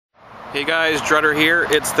Hey guys, Drutter here.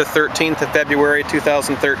 It's the 13th of February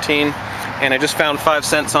 2013 and I just found 5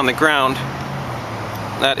 cents on the ground.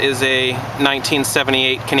 That is a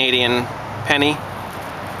 1978 Canadian penny.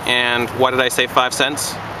 And why did I say 5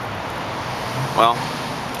 cents? Well,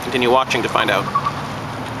 continue watching to find out.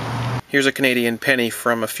 Here's a Canadian penny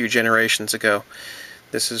from a few generations ago.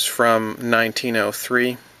 This is from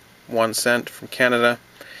 1903, 1 cent from Canada.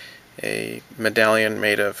 A medallion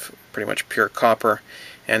made of pretty much pure copper.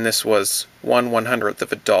 And this was 1/100th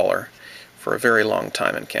of a dollar for a very long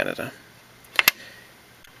time in Canada.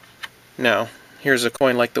 Now, here's a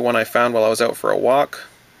coin like the one I found while I was out for a walk,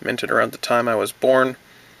 minted around the time I was born.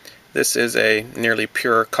 This is a nearly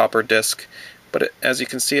pure copper disc, but as you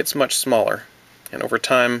can see, it's much smaller. And over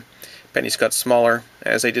time, pennies got smaller,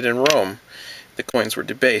 as they did in Rome. The coins were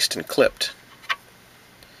debased and clipped.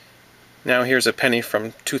 Now here's a penny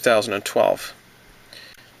from 2012.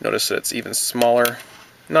 Notice that it's even smaller.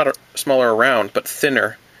 Not smaller around, but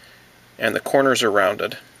thinner, and the corners are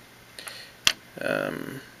rounded. As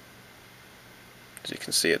you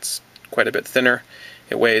can see, it's quite a bit thinner.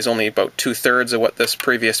 It weighs only about 2/3 of what this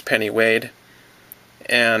previous penny weighed.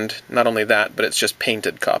 And not only that, but it's just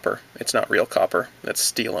painted copper. It's not real copper. It's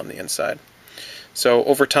steel on the inside. So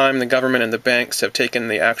over time, the government and the banks have taken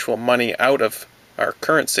the actual money out of our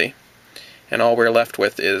currency, and all we're left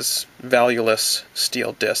with is valueless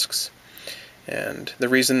steel discs. And the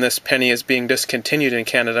reason this penny is being discontinued in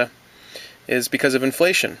Canada is because of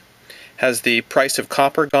inflation. Has the price of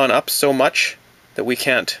copper gone up so much that we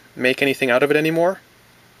can't make anything out of it anymore?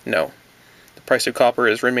 No. The price of copper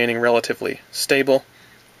is remaining relatively stable,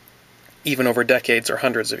 even over decades or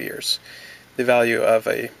hundreds of years. The value of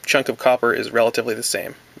a chunk of copper is relatively the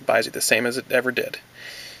same. It buys you the same as it ever did.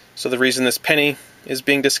 So the reason this penny is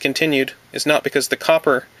being discontinued is not because the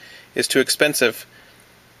copper is too expensive,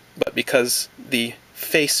 but because the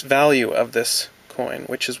face value of this coin,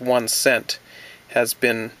 which is 1 cent, has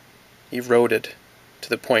been eroded to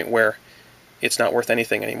the point where it's not worth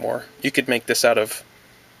anything anymore. You could make this out of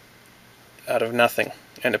nothing,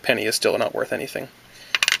 and a penny is still not worth anything.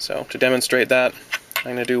 So to demonstrate that, I'm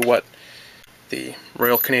going to do what the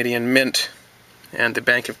Royal Canadian Mint and the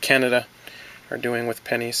Bank of Canada are doing with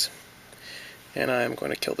pennies. And I'm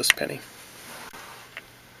going to kill this penny.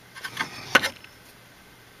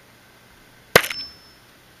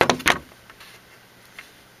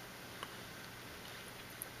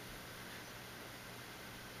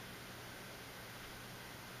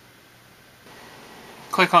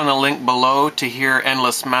 Click on the link below to hear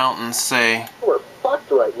Endlessmountain say, "We're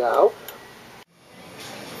fucked right now."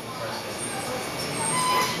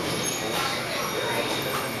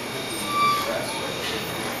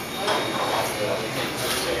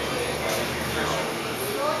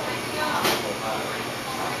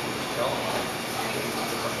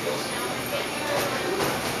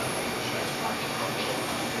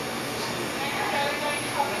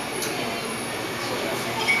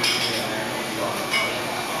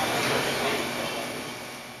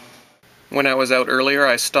 When I was out earlier,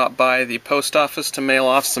 I stopped by the post office to mail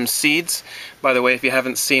off some seeds. By the way, if you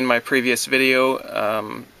haven't seen my previous video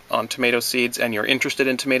on tomato seeds and you're interested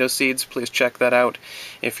in tomato seeds, please check that out.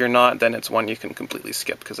 If you're not, then it's one you can completely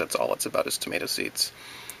skip because that's all it's about is tomato seeds.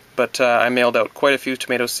 But I mailed out quite a few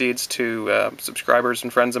tomato seeds to subscribers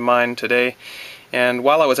and friends of mine today. And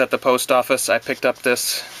while I was at the post office, I picked up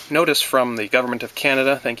this notice from the Government of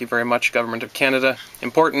Canada. Thank you very much, Government of Canada.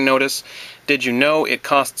 Important notice. Did you know it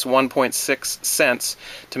costs 1.6 cents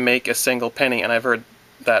to make a single penny? And I've heard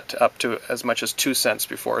that up to as much as 2 cents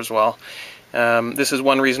before as well. This is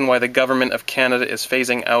one reason why the Government of Canada is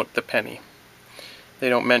phasing out the penny. They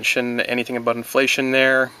don't mention anything about inflation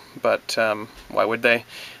there, but why would they?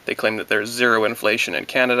 They claim that there's zero inflation in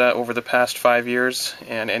Canada over the past 5 years,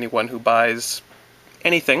 and anyone who buys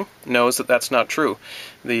anything knows that that's not true.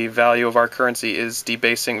 The value of our currency is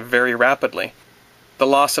debasing very rapidly. The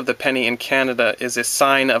loss of the penny in Canada is a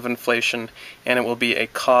sign of inflation, and it will be a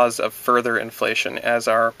cause of further inflation as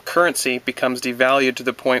our currency becomes devalued to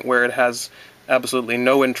the point where it has absolutely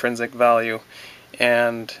no intrinsic value,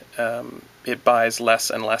 and it buys less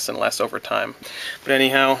and less and less over time. But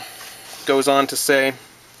anyhow, goes on to say,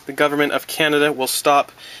 the Government of Canada will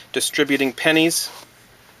stop distributing pennies,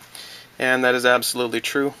 and that is absolutely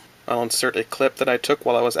true. I'll insert a clip that I took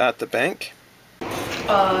while I was at the bank.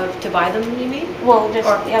 To buy them, you mean? Well, just,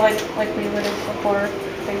 yeah, like we would have before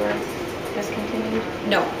they were discontinued.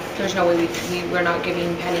 No, there's no way we're not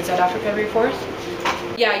giving pennies out after February 4th.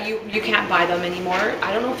 Yeah, you can't buy them anymore.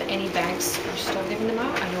 I don't know if any banks are still giving them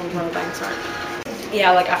out. I know rural banks are.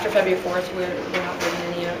 Yeah, like after February 4th, we're not giving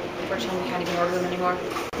any out. Unfortunately, we can't even order them anymore.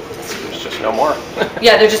 There's just no more.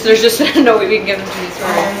 Yeah, there's just no way we can get them to the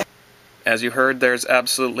store. As you heard, there's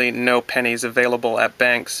absolutely no pennies available at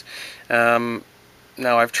banks.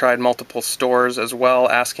 Now I've tried multiple stores as well,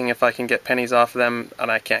 asking if I can get pennies off them, and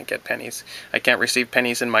I can't get pennies. I can't receive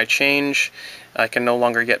pennies in my change. I can no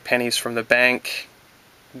longer get pennies from the bank.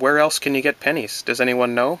 Where else can you get pennies? Does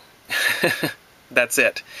anyone know? That's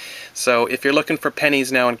it. So if you're looking for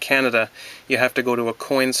pennies now in Canada, you have to go to a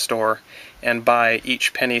coin store and buy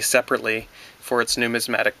each penny separately for its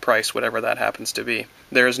numismatic price, whatever that happens to be.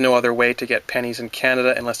 There is no other way to get pennies in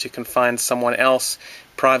Canada unless you can find someone else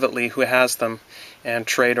privately who has them and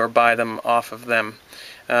trade or buy them off of them.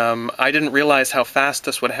 I didn't realize how fast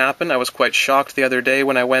this would happen. I was quite shocked the other day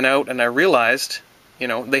when I went out and I realized, you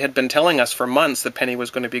know, they had been telling us for months the penny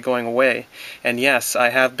was going to be going away. And yes, I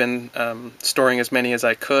have been storing as many as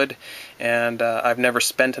I could, and I've never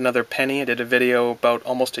spent another penny. I did a video about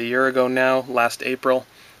almost a year ago now, last April,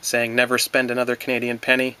 saying never spend another Canadian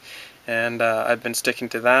penny, and I've been sticking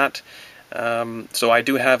to that. So I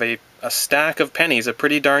do have a stack of pennies, a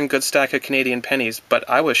pretty darn good stack of Canadian pennies, but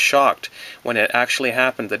I was shocked when it actually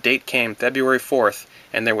happened. The date came February 4th,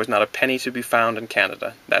 and there was not a penny to be found in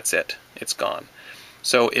Canada. That's it. It's gone.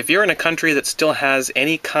 So if you're in a country that still has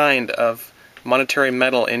any kind of monetary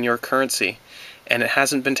metal in your currency, and it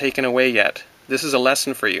hasn't been taken away yet, this is a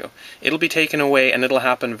lesson for you. It'll be taken away, and it'll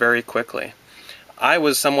happen very quickly. I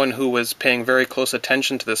was someone who was paying very close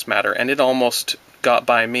attention to this matter, and it almost got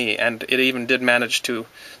by me, and it even did manage to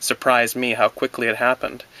surprise me how quickly it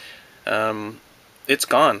happened. It's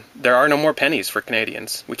gone. There are no more pennies for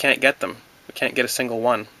Canadians. We can't get them. We can't get a single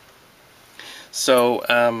one. So,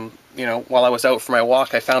 you know, while I was out for my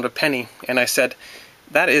walk, I found a penny, and I said,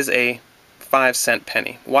 that is a 5-cent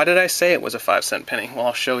penny. Why did I say it was a 5-cent penny? Well,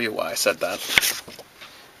 I'll show you why I said that.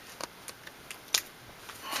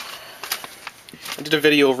 I did a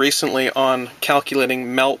video recently on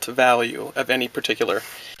calculating melt value of any particular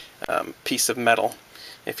piece of metal.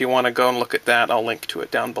 If you want to go and look at that, I'll link to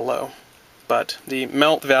it down below. But the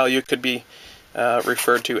melt value could be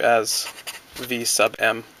referred to as V sub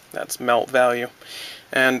m. That's melt value.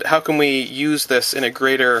 And how can we use this in a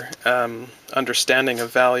greater understanding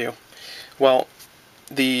of value? Well,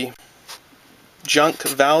 the junk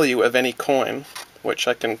value of any coin, which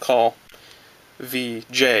I can call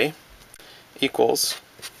Vj, equals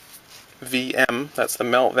Vm, that's the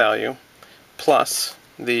melt value, plus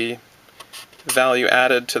the value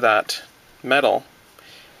added to that metal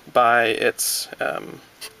by its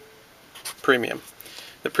premium.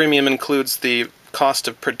 The premium includes the cost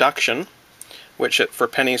of production, which for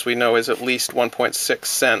pennies we know is at least 1.6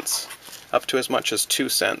 cents, up to as much as 2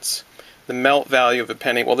 cents. The melt value of a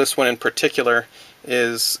penny, well, this one in particular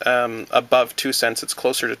is above 2 cents. It's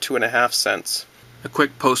closer to 2.5 cents. A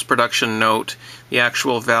quick post-production note, the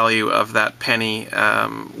actual value of that penny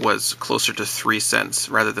was closer to 3 cents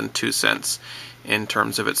rather than 2 cents in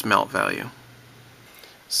terms of its melt value.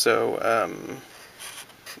 So,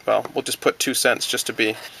 well, we'll just put 2 cents just to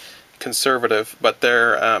be conservative, but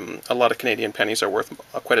a lot of Canadian pennies are worth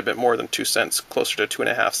quite a bit more than 2 cents, closer to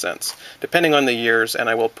 2.5 cents, depending on the years, and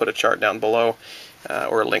I will put a chart down below,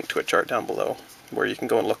 or a link to a chart down below, where you can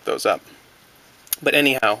go and look those up. But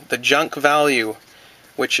anyhow, the junk value,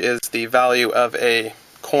 which is the value of a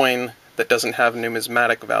coin that doesn't have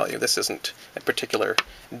numismatic value. This isn't a particular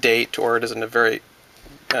date, or it isn't a very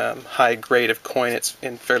high grade of coin. It's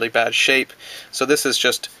in fairly bad shape. So this is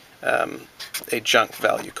just a junk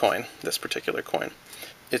value coin, this particular coin.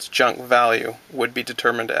 Its junk value would be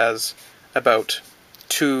determined as about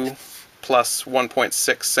 2 plus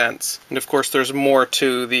 1.6 cents. And of course there's more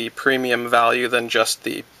to the premium value than just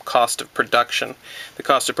the cost of production. The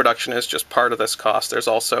cost of production is just part of this cost. There's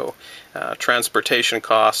also transportation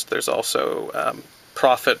cost. There's also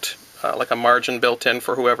profit, like a margin built in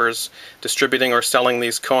for whoever's distributing or selling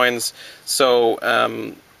these coins.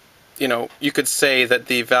 So you know, you could say that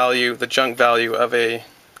the value, the junk value of a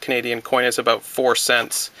Canadian coin is about 4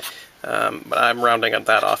 cents, but I'm rounding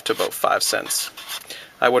that off to about 5 cents.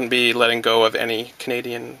 I wouldn't be letting go of any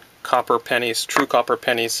Canadian copper pennies, true copper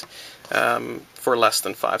pennies, for less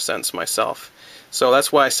than 5 cents myself. So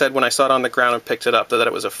that's why I said when I saw it on the ground and picked it up that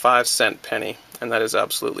it was a 5-cent penny, and that is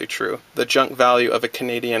absolutely true. The junk value of a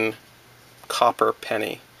Canadian copper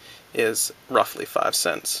penny is roughly 5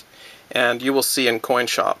 cents. And you will see in coin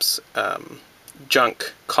shops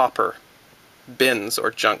junk copper bins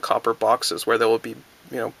or junk copper boxes where there will be,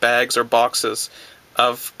 you know, bags or boxes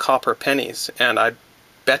of copper pennies, and I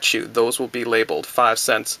bet you those will be labeled 5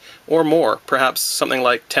 cents or more, perhaps something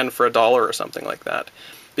like 10 for $1 or something like that,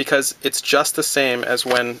 because it's just the same as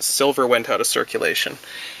when silver went out of circulation,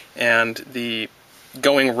 and the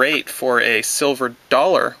going rate for a silver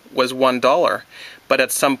dollar was $1, but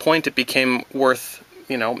at some point it became worth,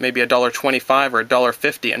 you know, maybe $1.25 or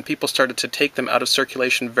 $1.50, and people started to take them out of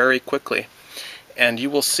circulation very quickly. And you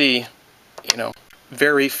will see, you know,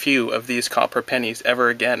 very few of these copper pennies ever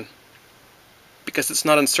again, because it's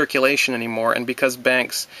not in circulation anymore, and because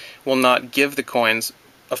banks will not give the coins.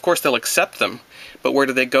 Of course they'll accept them, but where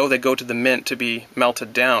do they go? They go to the mint to be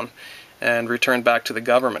melted down and returned back to the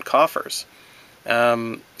government coffers.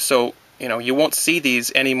 So, you know, you won't see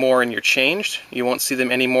these anymore in your change. You won't see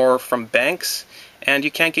them anymore from banks, and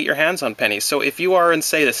you can't get your hands on pennies. So if you are in,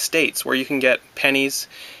 say, the States, where you can get pennies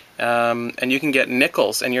and you can get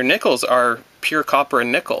nickels, and your nickels are pure copper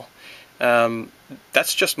and nickel,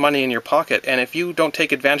 that's just money in your pocket. And if you don't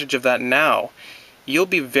take advantage of that now, you'll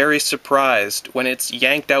be very surprised when it's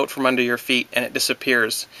yanked out from under your feet and it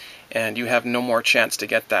disappears, and you have no more chance to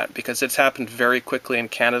get that, because it's happened very quickly in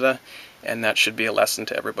Canada, and that should be a lesson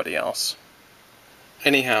to everybody else.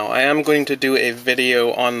 Anyhow, I am going to do a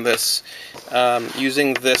video on this,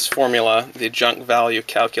 using this formula, the junk value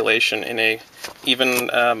calculation, in a even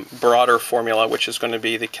broader formula, which is going to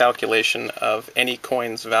be the calculation of any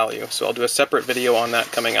coin's value. So I'll do a separate video on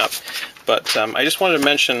that coming up. But I just wanted to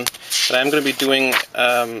mention that I'm going to be doing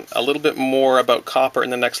a little bit more about copper in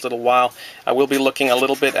the next little while. I will be looking a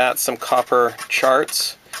little bit at some copper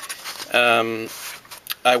charts.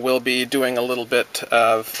 I will be doing a little bit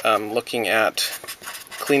of looking at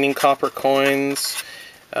cleaning copper coins,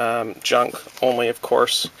 junk only, of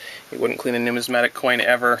course. You wouldn't clean a numismatic coin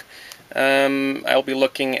ever. I'll be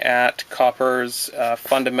looking at copper's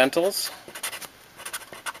fundamentals,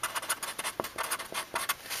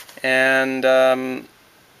 and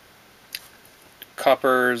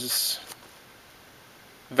copper's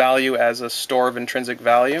value as a store of intrinsic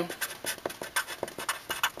value.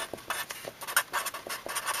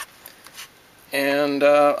 And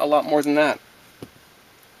a lot more than that.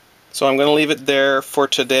 So I'm going to leave it there for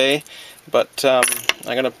today, but I'm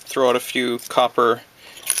going to throw out a few copper,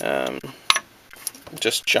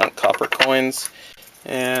 just junk copper coins,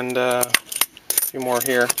 and a few more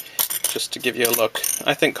here, just to give you a look.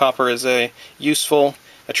 I think copper is a useful,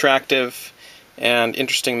 attractive, and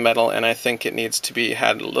interesting metal, and I think it needs to be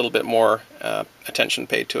had a little bit more attention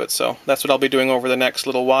paid to it. So that's what I'll be doing over the next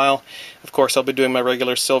little while. Of course, I'll be doing my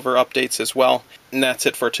regular silver updates as well. And that's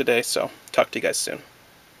it for today, so talk to you guys soon.